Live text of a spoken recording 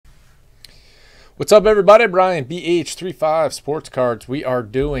What's up, everybody? Brian, BH35 Sports Cards. We are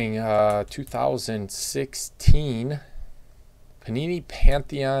doing 2016 Panini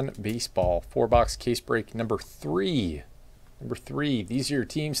Pantheon Baseball 4-box case break number 3. Number 3. These are your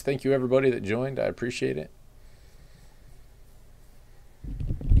teams. Thank you, everybody that joined. I appreciate it.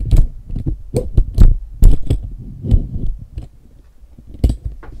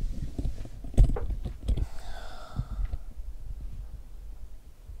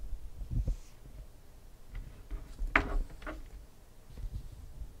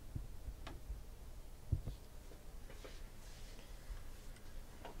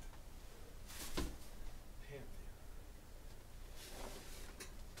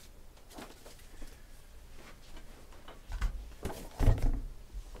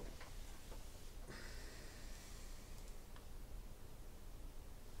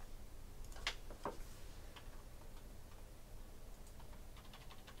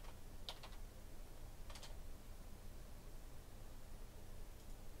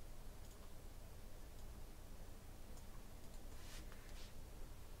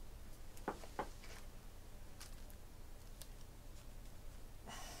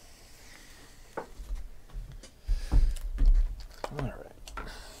 All right.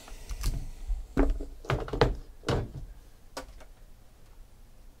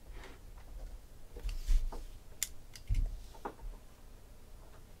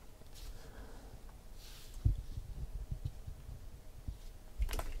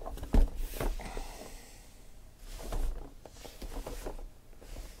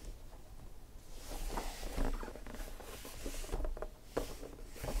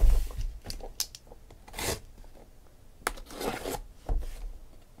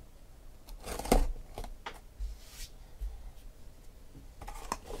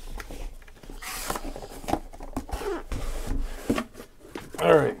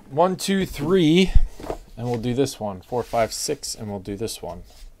 All right, 1, 2, 3, and we'll do this one. 4, 5, 6, and we'll do this one.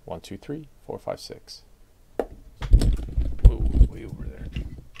 1, 2, 3, 4, 5, 6. Whoa, way over there.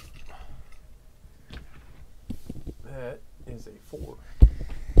 That is a 4.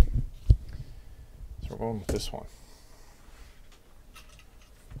 So we're going with this one.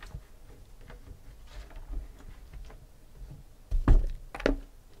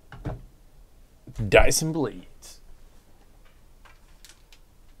 Dice and Blades.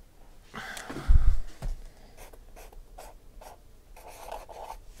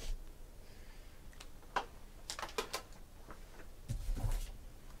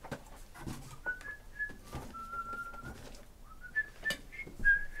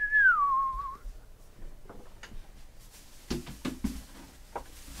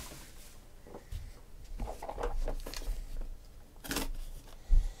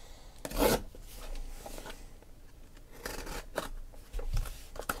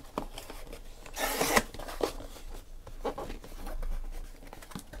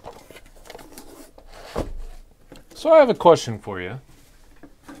 So I have a question for you.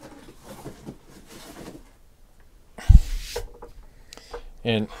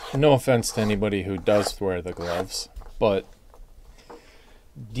 And no offense to anybody who does wear the gloves, but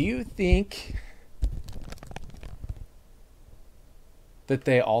do you think that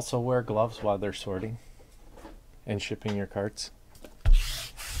they also wear gloves while they're sorting and shipping your cards?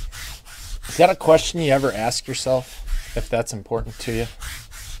 Is that a question you ever ask yourself, if that's important to you?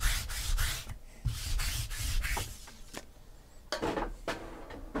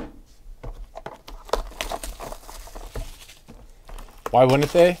 Why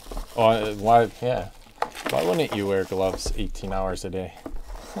wouldn't they? Oh, why? Yeah. Why wouldn't you wear gloves 18 hours a day?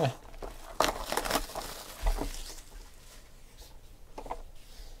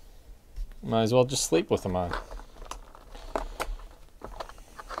 Might as well just sleep with them on.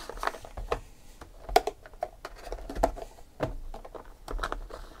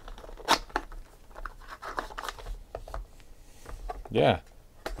 Yeah.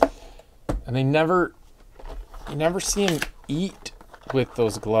 And you never see them eat with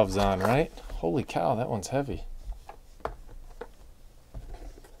those gloves on, right? Holy cow, that one's heavy.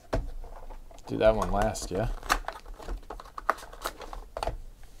 Do that one last, yeah?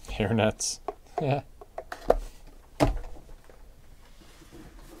 Hair nets. Yeah.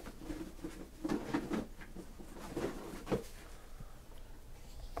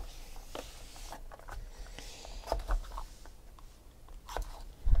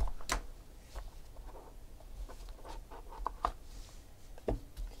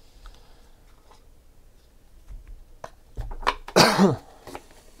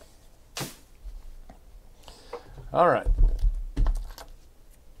 All right.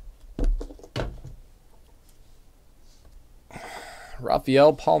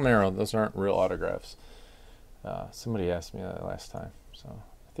 Rafael Palmeiro. Those aren't real autographs. Somebody asked me that last time, so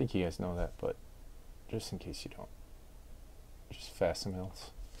I think you guys know that, but just in case you don't, just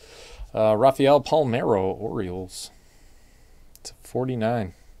facsimils. Rafael Palmeiro, Orioles. It's a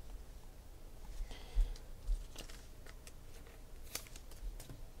 49.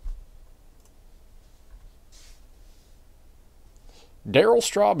 Darryl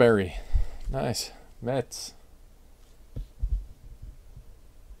Strawberry. Nice. Mets.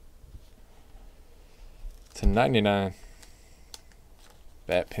 To 99.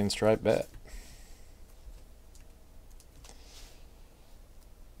 Bat pinstripe bat.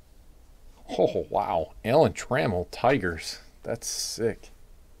 Oh, wow. Alan Trammell, Tigers. That's sick.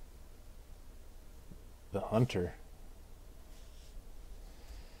 The Hunter.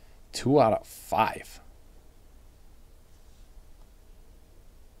 2/5.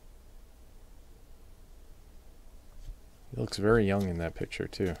 He looks very young in that picture,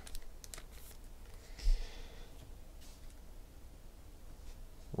 too.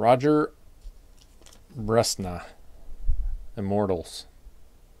 Roger Bresna, Immortals.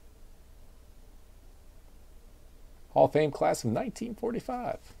 Hall of Fame class of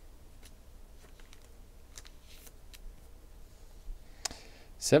 1945.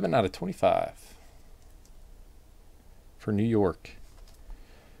 (7/25) for New York.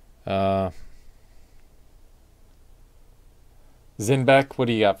 Zinbeck, what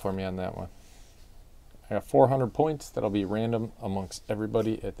do you got for me on that one? I got 400 points. That'll be random amongst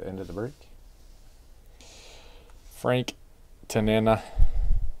everybody at the end of the break. Frank Tanana,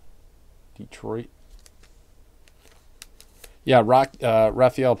 Detroit. Yeah,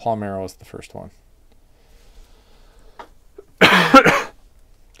 Rafael Palmeiro was the first one.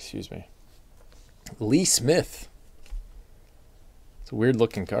 Excuse me. Lee Smith. It's a weird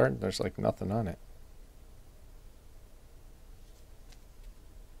looking card. There's like nothing on it.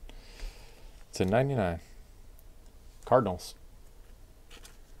 It's a 99. Cardinals.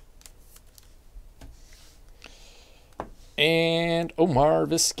 And Omar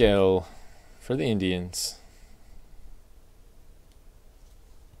Vizquel for the Indians.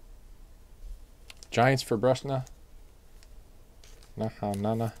 Giants for Bresna.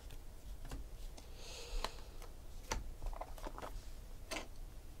 Nana.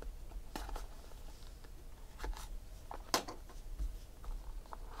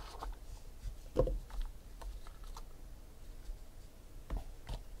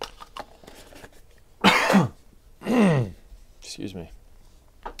 Excuse me.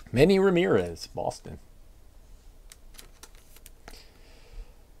 Manny Ramirez, Boston.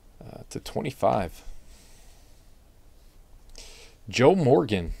 To 25. Joe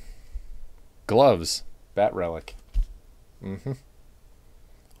Morgan, gloves, bat relic.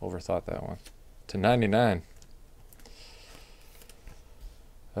 Overthought that one. To 99.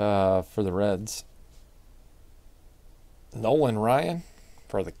 For the Reds. Nolan Ryan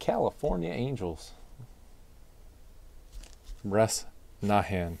for the California Angels. Russ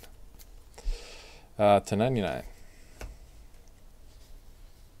Nahan. To 99.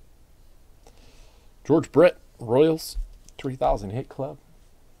 George Brett, Royals, 3,000 hit club.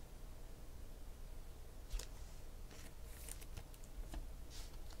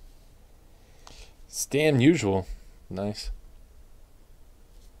 Stan Musial, nice.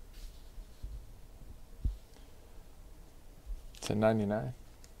 To 99.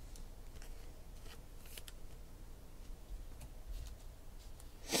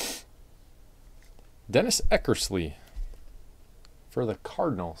 Dennis Eckersley for the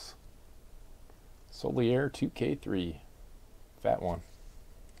Cardinals. Solier 2K3. Fat one.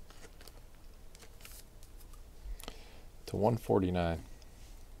 To 149.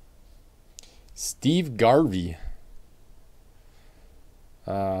 Steve Garvey.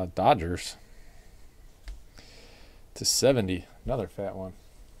 Dodgers. To 70. Another fat one.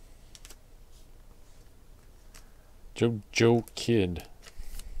 Joe Kidd.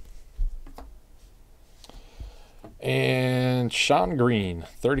 And Sean Green,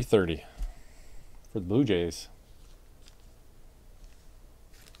 30/30 for the Blue Jays.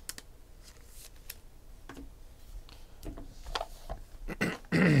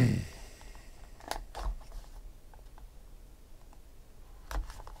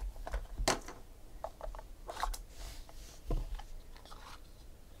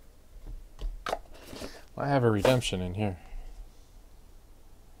 I have a redemption in here.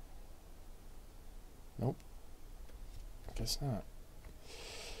 Nope. Guess not.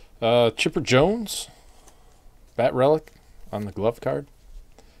 Chipper Jones, bat relic on the glove card.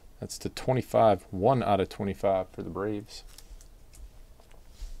 That's to 25. 1/25 for the Braves.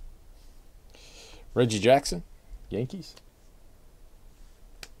 Reggie Jackson, Yankees.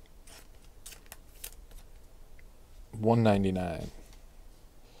 199.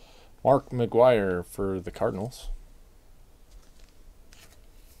 Mark McGuire for the Cardinals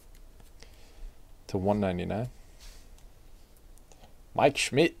to 199. Mike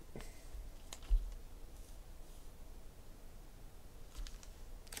Schmidt.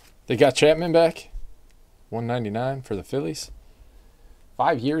 They got Chapman back. 199 for the Phillies.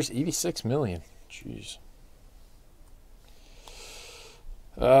 5 years, $86 million. Jeez.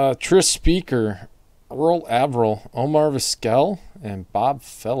 Tris Speaker, Earl Averill, Omar Vizquel, and Bob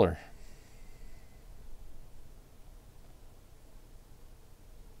Feller.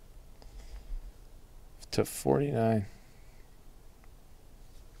 To 49.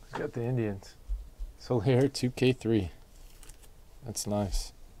 Got the Indians. So here, 2K3. That's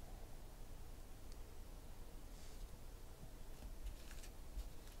nice.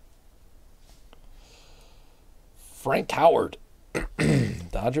 Frank Howard.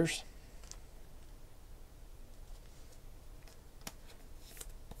 Dodgers.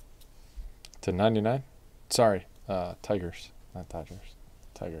 To 99. Sorry, Tigers, not Dodgers.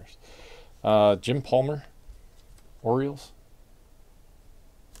 Tigers. Jim Palmer, Orioles.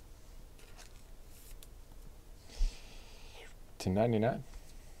 To 99.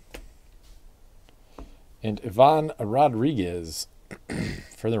 And Ivan Rodriguez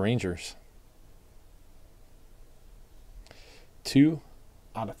for the Rangers. 2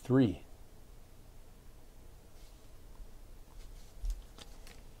 out of 3.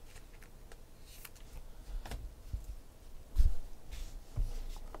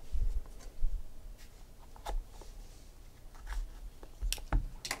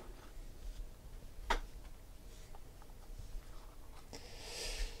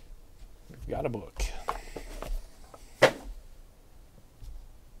 We've got a book.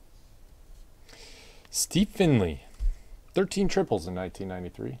 Steve Finley. 13 triples in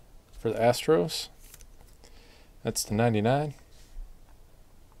 1993 for the Astros. That's to 99.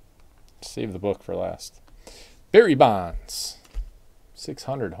 Save the book for last. Barry Bonds.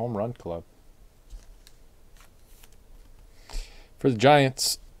 600 home run club. For the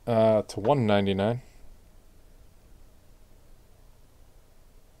Giants, to 199.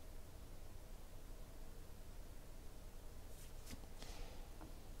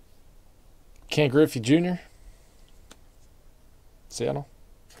 Ken Griffey Jr. Seattle.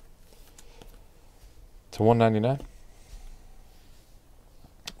 To 199.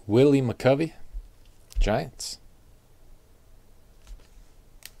 Willie McCovey, Giants.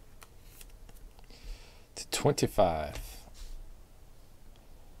 To 25.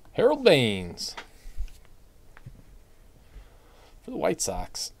 Harold Baines for the White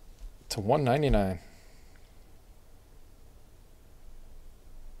Sox. To 199.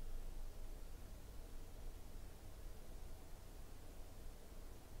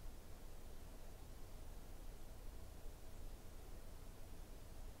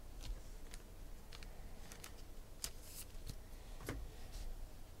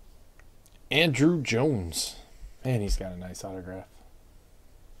 Andrew Jones. Man, he's got a nice autograph.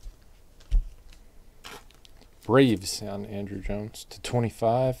 Braves on Andrew Jones to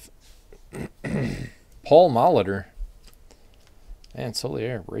 25. Paul Molitor. Man,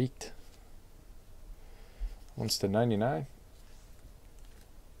 Solier raked. One's to 99.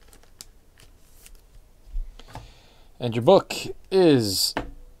 And your book is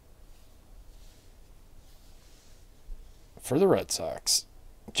for the Red Sox.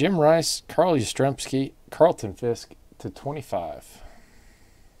 Jim Rice, Carl Yastrzemski, Carlton Fisk to 25.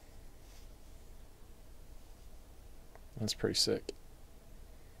 That's pretty sick.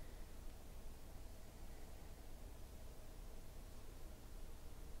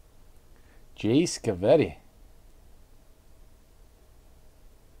 Jay Scavetti.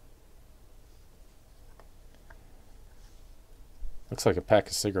 Looks like a pack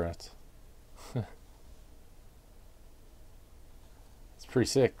of cigarettes. Pretty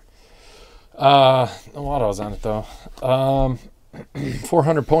sick. No autos on it though.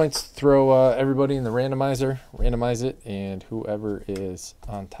 400 points. Throw everybody in the randomizer. Randomize it, and whoever is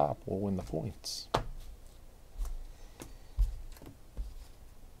on top will win the points.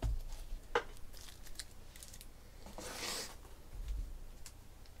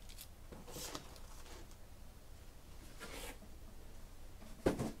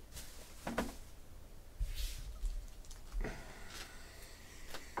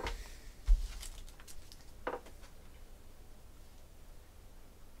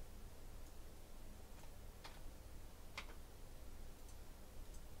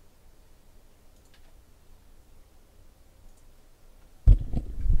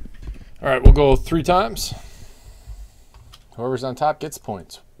 All right, we'll go 3 times. Whoever's on top gets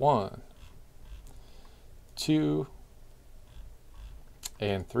points. 1, 2,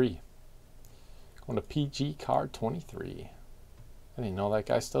 And 3. Going to PG card 23. I didn't know that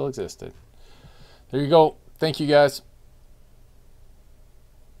guy still existed. There you go. Thank you guys.